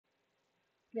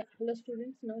Yeah, hello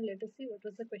students. Now let us see what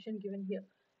was the question given here.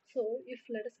 So if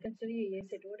let us consider a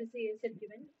set, what is the a set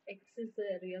given? X is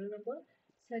a real number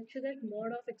such that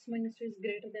mod of x minus 2 is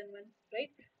greater than 1,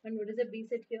 right? And what is the b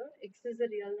set here? X is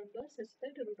a real number such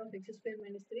that root of x square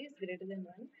minus 3 is greater than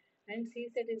 1. And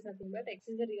c set is nothing but x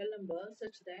is a real number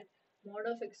such that mod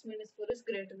of x minus 4 is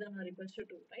greater than or equals to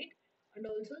 2, right? And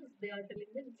also they are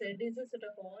telling that z is a set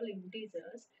of all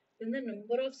integers, then the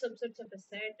number of subsets of a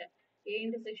set a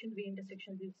intersection B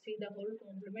intersection. You see the whole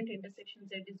complement intersection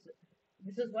Z is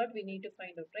this is what we need to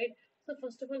find out, right? So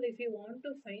first of all, if you want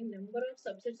to find number of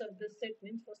subsets of this set,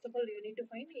 means first of all you need to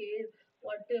find a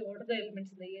what are the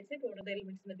elements in the A set, what are the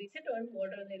elements in the B set, and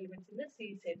what are the elements in the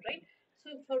C set, right?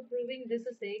 So for proving this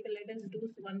is sake, let us do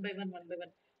one by one.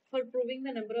 For proving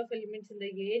the number of elements in the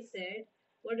A set,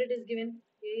 what it is given?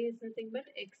 A is nothing but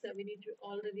x. We need to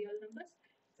all the real numbers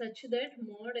such that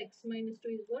mod x minus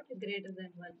 2 is what? Greater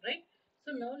than 1, right?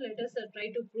 So now let us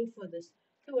try to prove for this.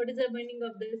 So what is the meaning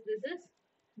of this? This is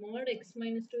mod x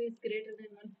minus 2 is greater than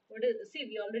 1. What is, see,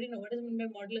 we already know what is meant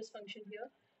by modulus function here.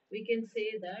 We can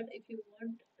say that if you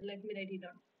want, let me write it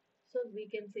down. So we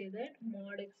can say that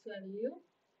mod x value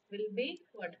will be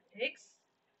what? X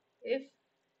if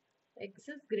x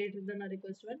is greater than or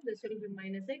equals to 1. This will be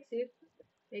minus x if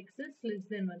x is less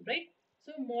than 1, right?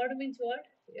 So mod means what?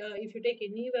 If you take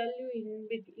any value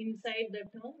inside the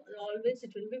term, always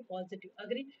it will be positive.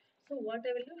 Agree? So what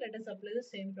I will do, let us apply the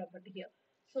same property here.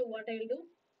 So what I will do,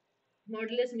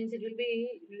 modulus means it will be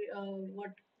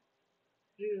what?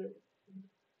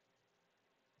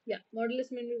 Yeah,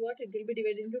 modulus means what? It will be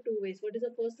divided into two ways. What is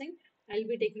the first thing? I'll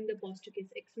be taking the positive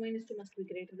case. X minus 2 must be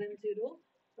greater than 0.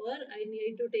 Or I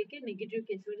need to take a negative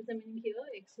case. What is the meaning here?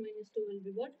 X minus 2 will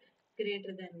be what?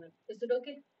 Greater than 1. Is it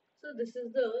okay? So this is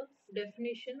the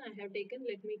definition I have taken.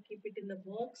 Let me keep it in the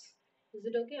box. Is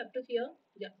it okay up to here?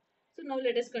 Yeah. So now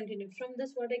let us continue. From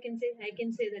this, what I can say? I can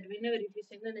say that whenever if you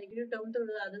send a negative term to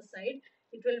the other side,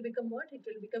 it will become what? It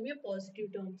will become a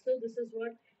positive term. So this is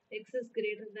what x is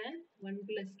greater than 1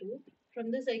 plus 2.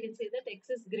 From this, I can say that x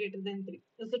is greater than 3.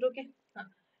 Is it okay?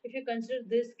 If you consider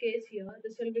this case here,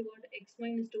 this will be what? X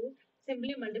minus 2.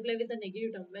 Simply multiply with the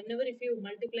negative term. Whenever if you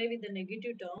multiply with the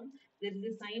negative term, there is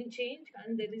a sign change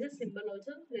and there is a symbol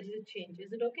also. There is a change. Is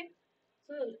it okay?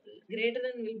 So greater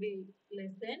than will be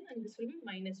less than and this will be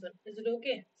minus 1. Is it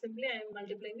okay? Simply I am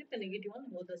multiplying with the negative on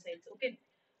both the sides. Okay.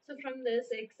 So from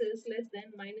this x is less than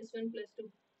minus 1 plus 2.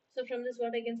 So from this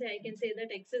what I can say? I can say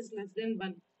that x is less than 1.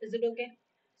 Is it okay?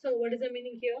 So what is the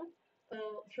meaning here?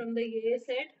 From the A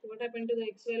set, what happened to the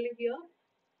x value here?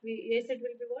 A set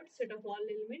will be what? Set of all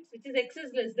elements which is x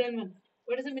is less than 1.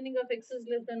 What is the meaning of x is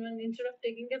less than 1? Instead of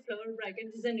taking a flower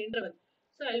bracket, this is an interval.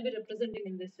 So I'll be representing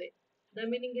in this way. The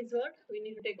meaning is what? We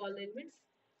need to take all the elements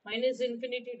minus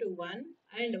infinity to 1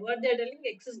 and what they are telling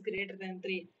x is greater than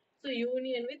 3. So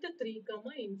union with the 3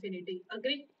 comma infinity.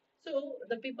 Agree? So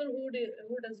the people who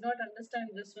does not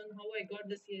understand this one, how I got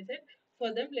this here set,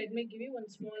 for them let me give you one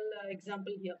small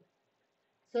example here.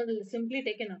 So simply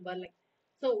take a number like.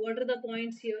 So what are the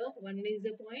points here? 1 is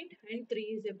a point and 3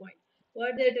 is a point.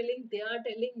 What they are telling? They are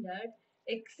telling that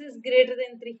x is greater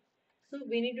than 3. So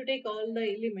we need to take all the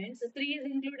elements. 3 is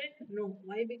included? No.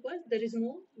 Why? Because there is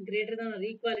no greater than or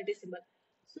equality symbol.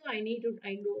 So I no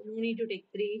need to take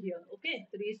 3 here. Okay.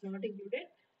 3 is not included.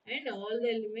 And all the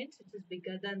elements which is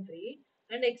bigger than 3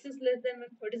 and x is less than 1.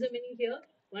 What is the meaning here?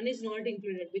 1 is not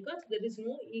included because there is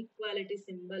no equality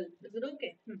symbol. Is it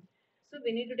okay? So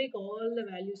we need to take all the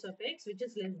values of x which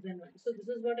is less than 1. So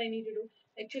this is what I need to do.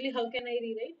 Actually, how can I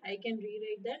rewrite? I can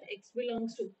rewrite that x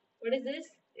belongs to, what is this?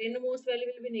 Innermost value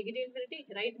will be negative infinity.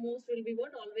 Rightmost will be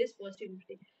what? Always positive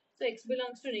infinity. So x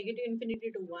belongs to negative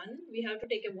infinity to 1. We have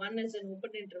to take a 1 as an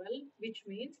open interval, which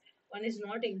means 1 is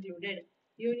not included.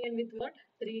 Union with what?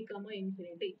 3 comma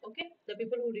infinity. Okay. The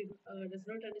people who does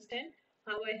not understand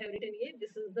how I have written here,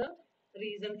 this is the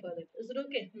reason for that. Is it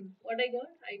okay? What I got?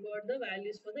 I got the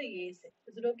values for the A set.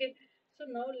 Is it okay? So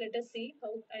now let us see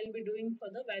how I'll be doing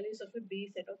for the values of a B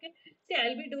set. Okay. See,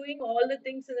 I'll be doing all the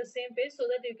things in the same page so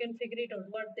that you can figure it out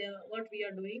what we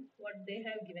are doing, what they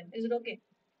have given. Is it okay?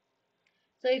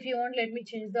 So if you want, let me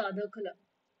change the other color.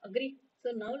 Agree?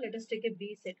 So now let us take a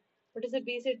B set. What is the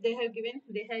B set they have given?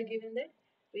 They have given that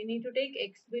we need to take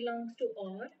x belongs to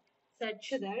R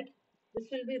such that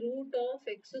this will be root of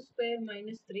x square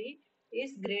minus 3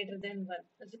 is greater than 1.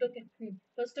 Is it okay?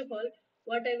 First of all,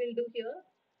 what I will do here,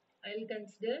 I will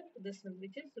consider this one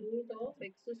which is root of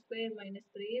x square minus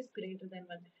 3 is greater than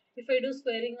 1. If I do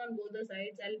squaring on both the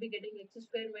sides, I will be getting x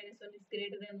square minus 1 is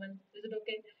greater than 1. Is it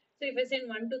okay? So if I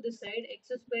send 1 to this side, x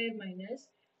square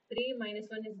minus 3 minus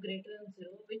 1 is greater than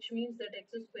 0, which means that x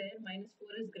square minus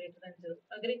 4 is greater than 0.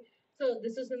 Agree? So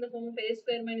this is in the form of a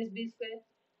square minus b square.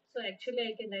 So actually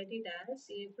I can write it as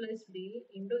a plus b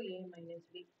into a minus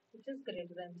b, which is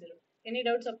greater than 0. Any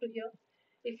doubts up to here?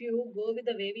 If you go with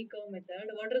the wavy curve method,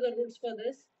 what are the roots for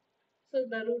this? So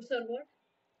the roots are what?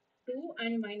 2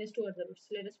 and minus 2 are the roots.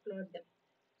 Let us plot them.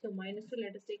 So minus 2,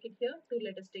 let us take it here. 2,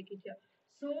 let us take it here.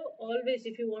 So always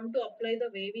if you want to apply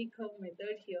the wavy curve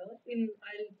method here,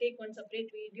 I'll take one separate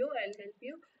video. I'll help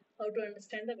you how to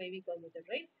understand the wavy curve method,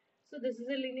 right? So this is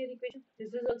a linear equation.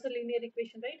 This is also linear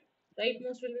equation, right?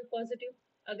 Rightmost will be positive.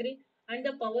 Agree? And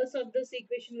the powers of this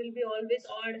equation will be always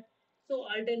odd. So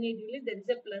alternatively, there is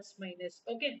a plus minus.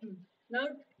 Okay. Now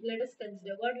let us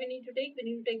consider what we need to take. We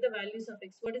need to take the values of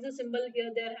x. What is the symbol here?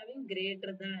 They are having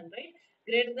greater than, right?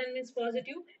 Greater than means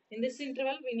positive. In this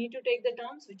interval, we need to take the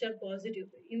terms which are positive.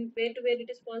 In where to where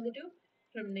it is positive?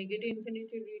 From negative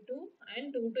infinity to 2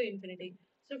 and 2 to infinity.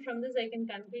 So from this I can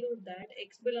conclude that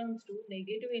x belongs to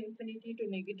negative infinity to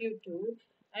negative 2,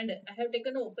 and I have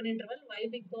taken an open interval. Why?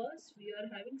 Because we are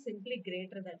having simply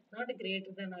greater than, not greater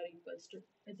than or equals to.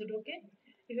 Is it okay?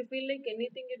 If you feel like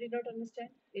anything you did not understand,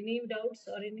 any doubts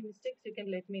or any mistakes, you can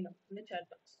let me know in the chat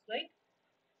box, right?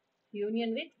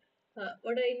 Union with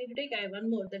what I need to take, I have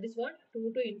one more, that is what 2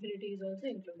 to infinity is also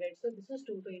included. So this is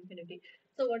 2 to infinity.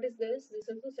 So what is this? This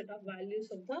is the set of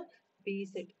values of the B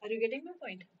set. Are you getting my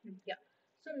point? Yeah.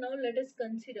 So now let us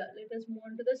consider, let us move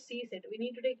on to the C set. We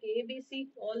need to take A, B, C,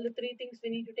 all the three things we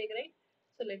need to take, right?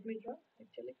 So let me draw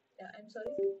actually. Yeah, I'm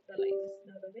sorry, the line is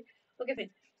the other way. Okay,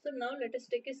 fine. So now let us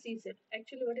take a C set.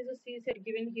 Actually, what is a C set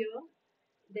given here?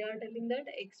 They are telling that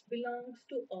x belongs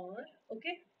to R.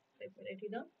 Okay, let me write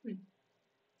it down.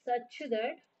 Such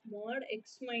that mod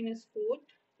x minus 4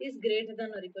 is greater than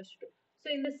or equal to 2.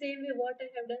 So in the same way, what I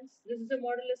have done, this is a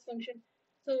modulus function.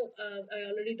 So I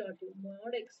already taught you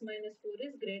mod x minus 4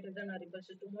 is greater than or equal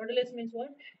to 2. Modulus means what?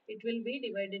 It will be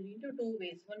divided into two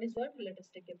ways. One is what? Let us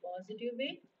take a positive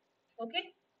way,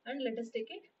 okay, and let us take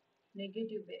a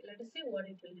negative way. Let us see what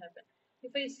it will happen.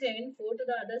 If I send 4 to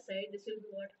the other side, this will be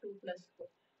what? 2 plus 4,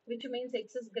 which means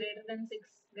x is greater than 6,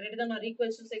 greater than or equal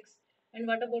to 6. And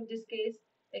what about this case?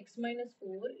 X minus 4,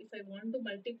 if I want to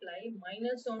multiply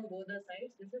minus on both the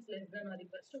sides, this is less than or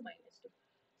equals to minus 2.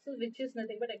 So which is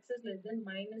nothing but x is less than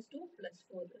minus 2 plus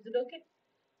 4. Is it okay?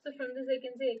 So from this I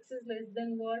can say x is less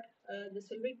than what?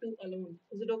 This will be 2 alone.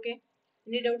 Is it okay?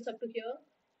 Any doubts up to here?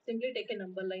 Simply take a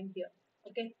number line here.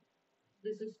 Okay.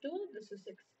 This is 2, this is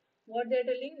 6. What they are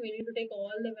telling, we need to take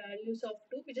all the values of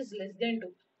 2 which is less than 2.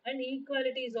 And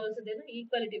equality is also there. No?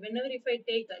 Equality. Whenever if I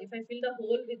fill the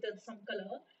hole with some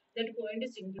color, that point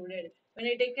is included. When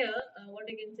I take a, what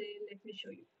I can say, let me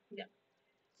show you. Yeah.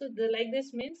 So the like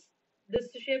this means this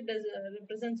shape does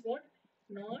represents what?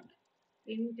 Not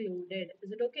included.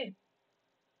 Is it okay?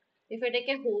 If I take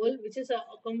a hole which is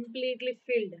completely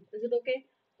filled, is it okay?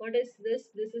 What is this?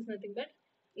 This is nothing but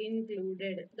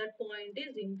included. That point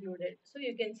is included. So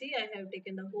you can see I have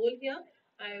taken the hole here.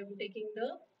 I am taking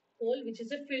the hole which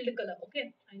is a filled color.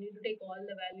 Okay. I need to take all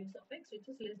the values of x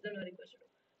which is less than or equal to 2.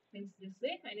 Means this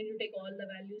way I need to take all the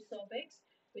values of x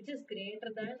which is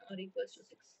greater than or equals to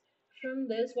 6.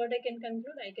 From this what I can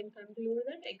conclude? I can conclude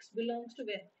that x belongs to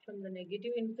where? From the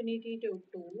negative infinity to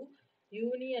 2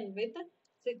 union with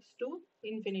 6 to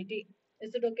infinity.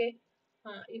 Is it okay?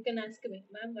 You can ask me,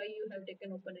 ma'am, why you have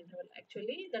taken open interval.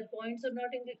 Actually, the points are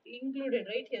not included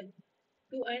right here.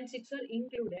 2 and 6 are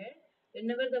included.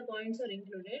 Whenever the points are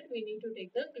included, we need to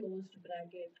take the closed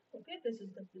bracket. Okay, this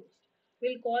is the closed.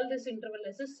 We'll call this interval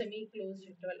as a semi-closed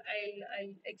interval.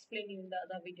 I'll explain you in the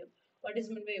other video. What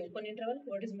is meant by open interval?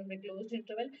 What is meant by closed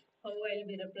interval? How I'll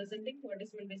be representing? What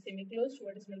is meant by semi-closed?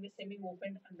 What is meant by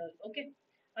semi-opened and all. Okay.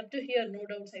 Up to here, no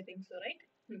doubts, I think so, right?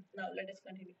 Now let us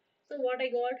continue. So what I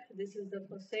got, this is the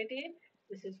first set A,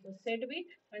 this is for set B,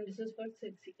 and this is for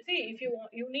set C. See, if you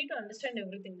want, you need to understand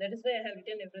everything. That is why I have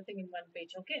written everything in one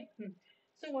page, okay?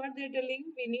 So what they're telling,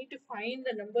 we need to find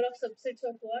the number of subsets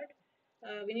of what?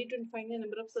 We need to find the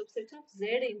number of subsets of Z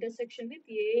intersection with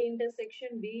A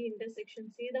intersection B intersection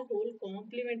C, the whole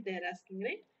complement they're asking,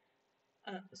 right?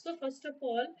 So first of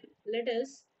all, let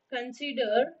us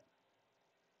consider,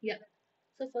 yeah.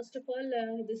 So first of all,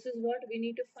 this is what we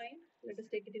need to find. Let us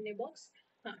take it in a box.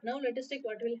 Now let us take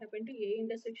what will happen to A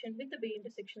intersection with the B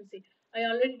intersection C. I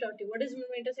already taught you. What is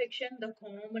intersection? The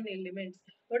common elements.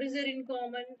 What is there in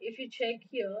common? If you check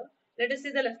here, let us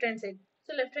see the left hand side.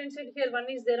 So left hand side here 1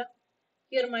 is there.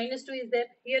 Here minus 2 is there.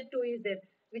 Here 2 is there.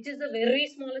 Which is the very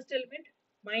smallest element?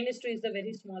 Minus 2 is the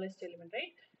very smallest element,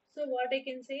 right? So what I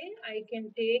can say, I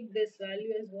can take this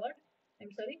value as what?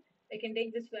 I'm sorry. I can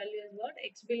take this value as what?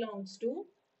 X belongs to,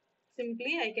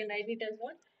 simply I can write it as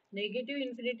what? Negative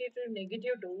infinity to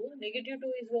negative 2. Negative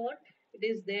 2 is what? It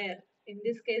is there. In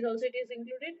this case also it is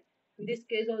included. In this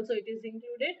case also it is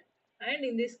included. And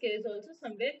in this case also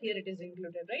somewhere here it is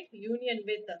included, right? Union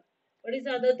with what is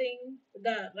the other thing?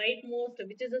 The rightmost,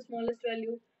 which is the smallest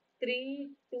value? 3,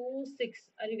 2, 6.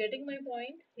 Are you getting my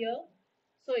point here?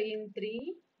 So in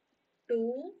 3,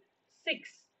 2, 6,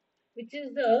 which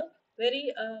is the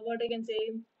very, what I can say,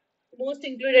 most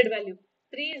included value.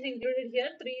 3 is included here,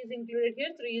 3 is included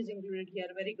here, 3 is included here.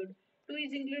 Very good. 2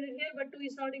 is included here, but 2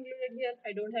 is not included here.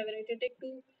 I don't have a right to take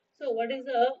 2. So what is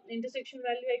the intersection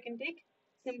value I can take?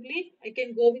 Simply, I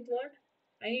can go with what?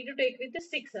 I need to take with the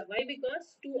 6. Why?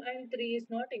 Because 2 and 3 is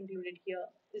not included here.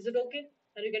 Is it okay?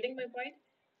 Are you getting my point?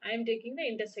 I am taking the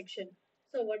intersection.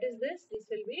 So what is this? This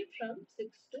will be from 6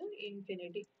 to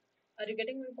infinity. Are you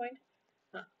getting my point?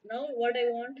 Now what I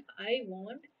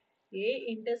want A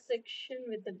intersection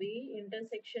with the B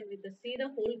intersection with the C, the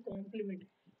whole complement.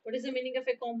 What is the meaning of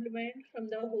a complement? From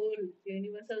the whole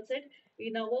universal set.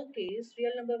 In our case,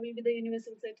 real number will be the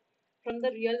universal set. From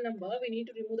the real number, we need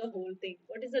to remove the whole thing.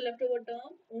 What is the leftover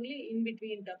term? Only in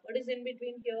between term. What is in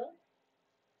between here?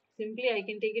 Simply, I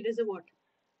can take it as a what?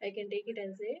 I can take it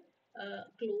as a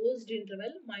closed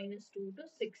interval minus 2 to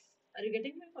 6. Are you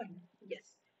getting my point?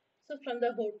 Yes. So from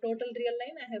the whole total real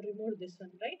line, I have removed this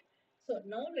one, right? So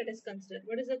now let us consider.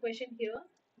 What is the question here?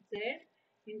 Z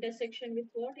intersection with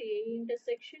what? A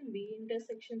intersection, B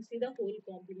intersection, C, the whole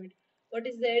complement. What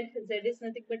is Z? Z is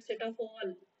nothing but set of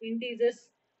all integers.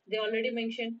 They already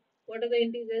mentioned. What are the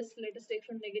integers? Let us take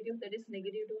from negative. That is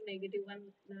negative 2, negative 1,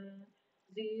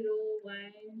 0,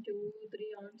 1, 2,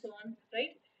 3, on so on,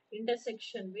 right?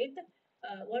 Intersection with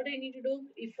what I need to do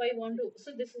if I want to.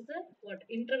 So this is the what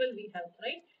interval we have,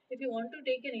 right? If you want to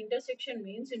take an intersection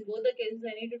means in both the cases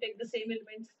I need to take the same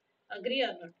elements. Agree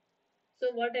or not?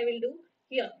 So what I will do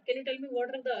here, can you tell me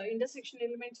what are the intersection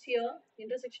elements here?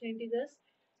 Intersection integers.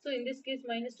 So in this case,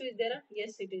 minus 2 is there?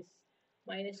 Yes, it is.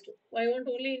 Minus 2. I want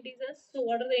only integers. So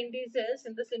what are the integers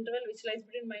in this interval which lies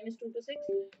between minus 2 to 6?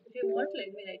 If you want,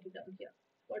 let me write it down here.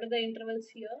 What are the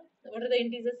intervals here? What are the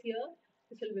integers here?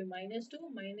 This will be minus 2,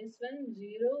 minus 1,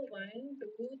 0, 1,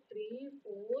 2, 3,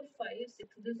 4, 5, 6.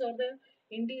 These are the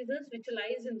integers which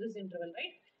lies in this interval,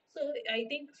 right? So I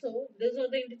think so. These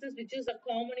are the integers which is a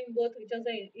common in both, which are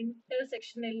the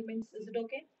intersection elements. Is it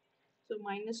okay? So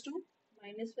minus 2,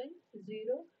 minus 1,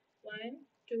 0, 1,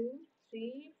 2,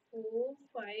 3, 4,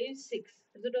 5, 6.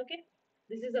 Is it okay?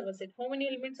 This is our set. How many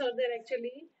elements are there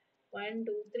actually? 1, 2,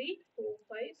 3, 4,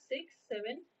 5, 6,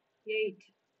 7, 8.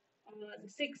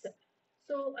 6.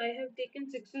 So I have taken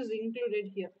 6 is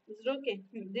included here. Is it okay?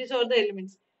 These are the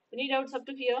elements. Any doubts up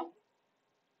to here?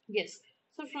 Yes.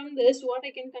 So from this, what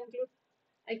I can conclude?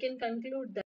 I can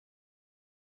conclude